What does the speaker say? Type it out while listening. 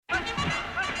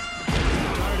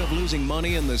losing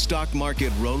money in the stock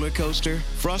market roller coaster?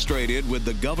 Frustrated with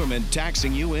the government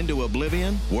taxing you into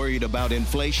oblivion? Worried about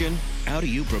inflation? How do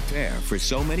you prepare for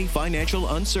so many financial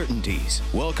uncertainties?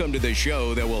 Welcome to the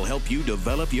show that will help you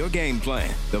develop your game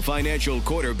plan. The Financial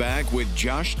Quarterback with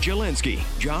Josh Jalinski.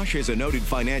 Josh is a noted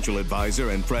financial advisor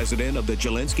and president of the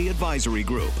Jalinski Advisory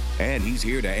Group, and he's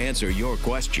here to answer your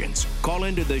questions. Call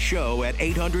into the show at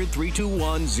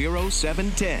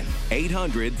 800-321-0710.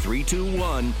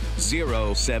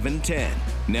 800-321-0710.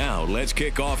 Now, let's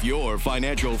kick off your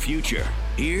financial future.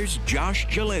 Here's Josh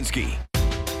Jalinski.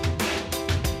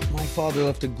 My father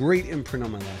left a great imprint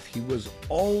on my life. He was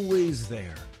always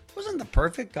there. Wasn't the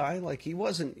perfect guy. Like, he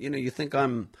wasn't, you think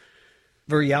I'm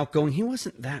very outgoing. He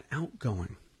wasn't that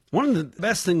outgoing. One of the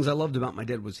best things I loved about my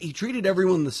dad was he treated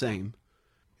everyone the same.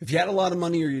 If you had a lot of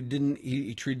money or you didn't,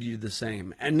 he treated you the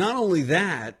same. And not only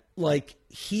that, like,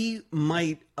 he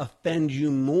might offend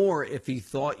you more if he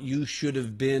thought you should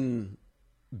have been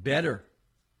better.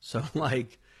 So,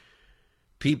 like,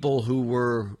 people who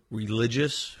were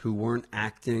religious, who weren't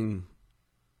acting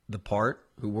the part,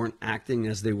 who weren't acting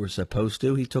as they were supposed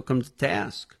to, he took them to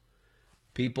task.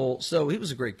 So he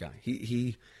was a great guy.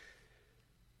 He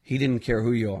didn't care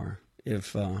who you are.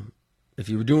 If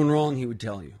you were doing wrong, he would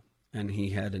tell you. And he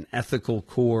had an ethical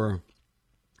core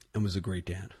and was a great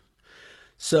dad.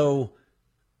 So,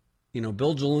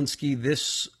 Bill Jalinski,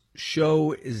 this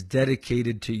show is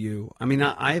dedicated to you. I mean,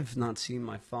 I've not seen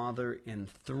my father in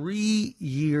 3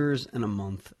 years and a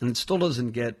month, and it still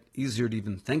doesn't get easier to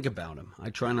even think about him. I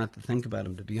try not to think about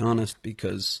him, to be honest,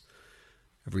 because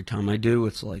every time I do,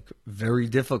 it's like very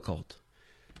difficult.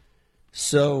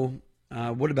 So,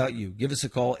 what about you? Give us a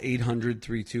call,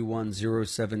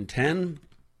 800-321-0710.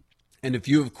 And if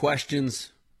you have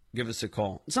questions, give us a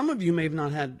call. Some of you may have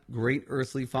not had great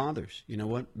earthly fathers. You know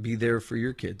what? Be there for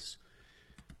your kids,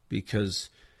 because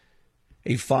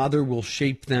a father will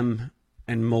shape them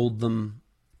and mold them.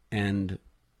 And,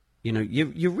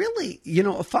 you really,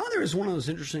 a father is one of those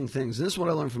interesting things. And this is what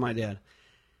I learned from my dad.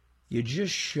 You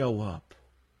just show up.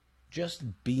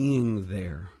 Just being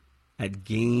there at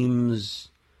games,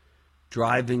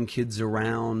 driving kids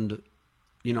around.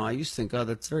 I used to think, oh,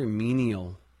 that's very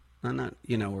menial.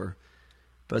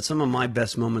 But some of my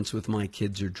best moments with my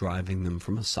kids are driving them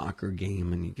from a soccer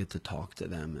game, and you get to talk to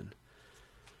them, and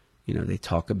they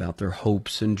talk about their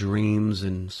hopes and dreams.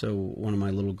 And so one of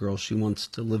my little girls, she wants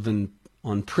to live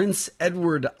on Prince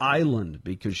Edward Island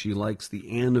because she likes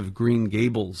the Anne of Green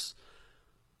Gables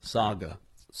saga.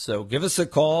 So give us a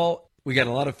call. We got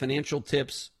a lot of financial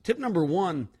tips. Tip number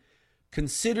 1,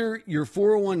 consider your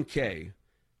 401k.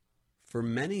 For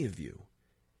many of you,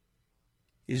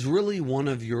 is really one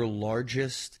of your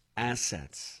largest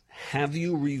assets. Have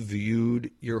you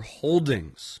reviewed your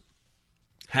holdings?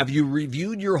 Have you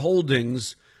reviewed your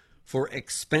holdings for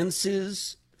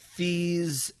expenses,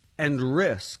 fees, and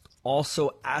risk?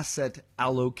 Also, asset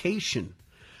allocation.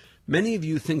 Many of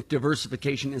you think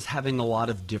diversification is having a lot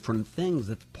of different things.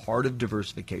 That's part of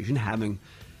diversification, having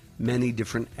many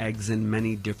different eggs in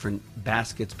many different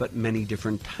baskets, but many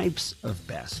different types of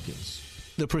baskets.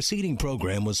 The preceding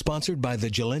program was sponsored by the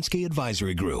Jalinski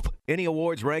Advisory Group. Any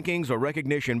awards, rankings, or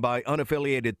recognition by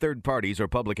unaffiliated third parties or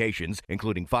publications,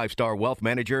 including 5-Star Wealth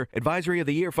Manager, Advisory of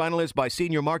the Year finalist by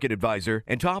Senior Market Advisor,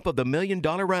 and top of the $1 Million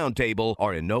Roundtable,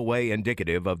 are in no way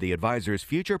indicative of the advisor's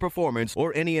future performance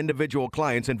or any individual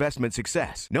client's investment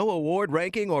success. No award,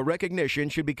 ranking, or recognition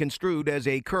should be construed as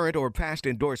a current or past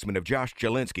endorsement of Josh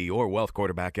Jalinski or Wealth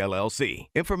Quarterback LLC.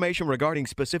 Information regarding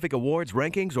specific awards,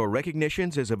 rankings, or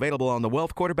recognitions is available on the Wealth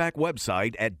Quarterback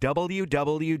website at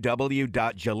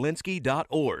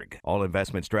www.jalinski.org. All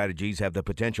investment strategies have the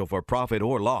potential for profit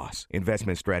or loss.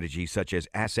 Investment strategies such as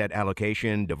asset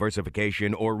allocation,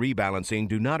 diversification, or rebalancing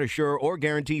do not assure or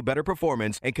guarantee better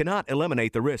performance and cannot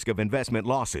eliminate the risk of investment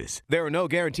losses. There are no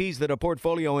guarantees that a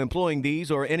portfolio employing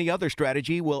these or any other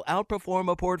strategy will outperform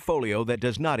a portfolio that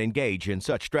does not engage in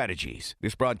such strategies.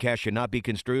 This broadcast should not be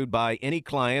construed by any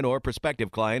client or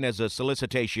prospective client as a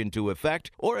solicitation to effect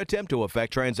or attempt to effect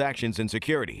transactions in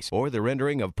securities or the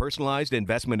rendering of personalized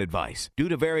investment advice. Due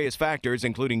to various factors,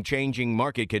 including changing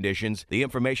market conditions, the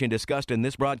information discussed in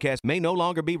this broadcast may no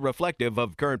longer be reflective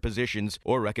of current positions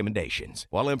or recommendations.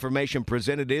 While information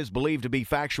presented is believed to be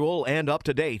factual and up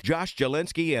to date, Josh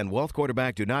Jalinski and Wealth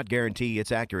Quarterback do not guarantee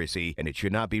its accuracy, and it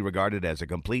should not be regarded as a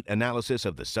complete analysis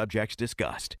of the subjects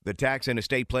discussed. The tax and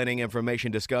estate planning information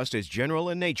discussed is general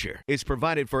in nature, is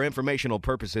provided for informational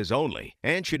purposes only,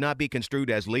 and should not be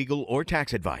construed as legal or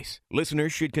tax advice.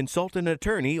 Listeners should consult an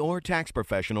attorney or tax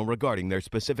professional regarding their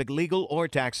specific legal or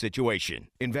tax situation.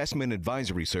 Investment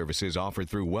advisory services offered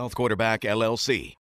through Wealth Quarterback LLC.